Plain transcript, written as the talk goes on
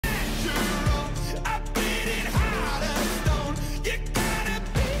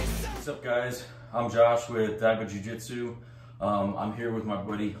What's up, guys? I'm Josh with Daigo Jiu-Jitsu. I'm here with my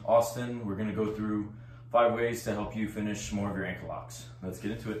buddy Austin. We're gonna go through 5 ways to help you finish more of your ankle locks. Let's get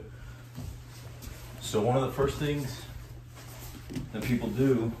into it. So one of the first things that people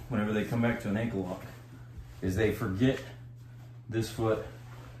do whenever they come back to an ankle lock is they forget this foot,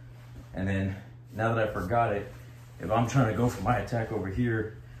 and then now that I forgot it, if I'm trying to go for my attack over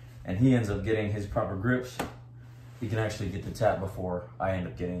here and he ends up getting his proper grips, he can actually get the tap before I end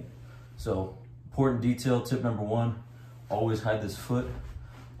up getting. So important detail, tip number 1, always hide this foot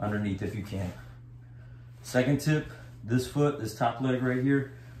underneath if you can. Second tip, this foot, this top leg right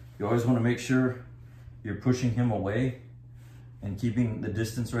here, you always want to make sure you're pushing him away and keeping the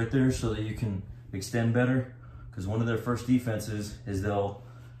distance right there so that you can extend better. Because one of their first defenses is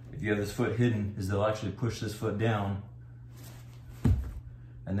if you have this foot hidden, is they'll actually push this foot down,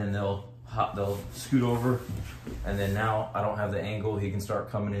 and then they'll scoot over, and then now I don't have the angle, he can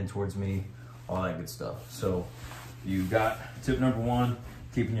start coming in towards me, all that good stuff. So you got tip number 1,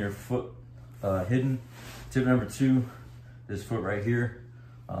 keeping your foot hidden. Tip number 2, this foot right here,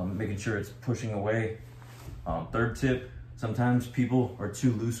 making sure it's pushing away. Third tip, sometimes people are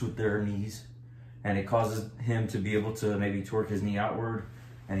too loose with their knees, and it causes him to be able to maybe torque his knee outward,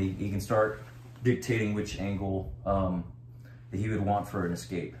 and he can start dictating which angle that he would want for an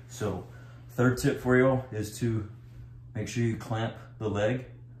escape. So third tip for you is to make sure you clamp the leg,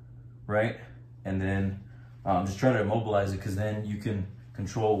 right? And then just try to immobilize it, because then you can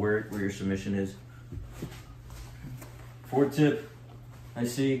control where your submission is. Fourth tip, I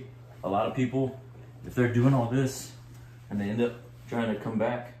see a lot of people, if they're doing all this and they end up trying to come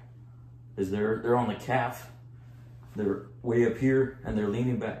back, is they're on the calf, they're way up here and they're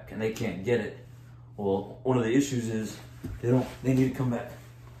leaning back and they can't get it. Well, one of the issues is they need to come back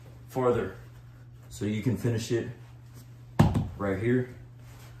farther so you can finish it right here.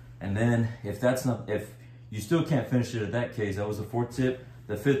 And then if you still can't finish it at that case, that was the 4th tip.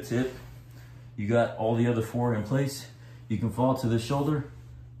 The 5th tip, you got all the other 4 in place, you can fall to this shoulder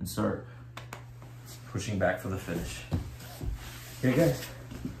and start pushing back for the finish. Okay guys,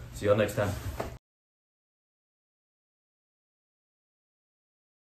 see y'all next time.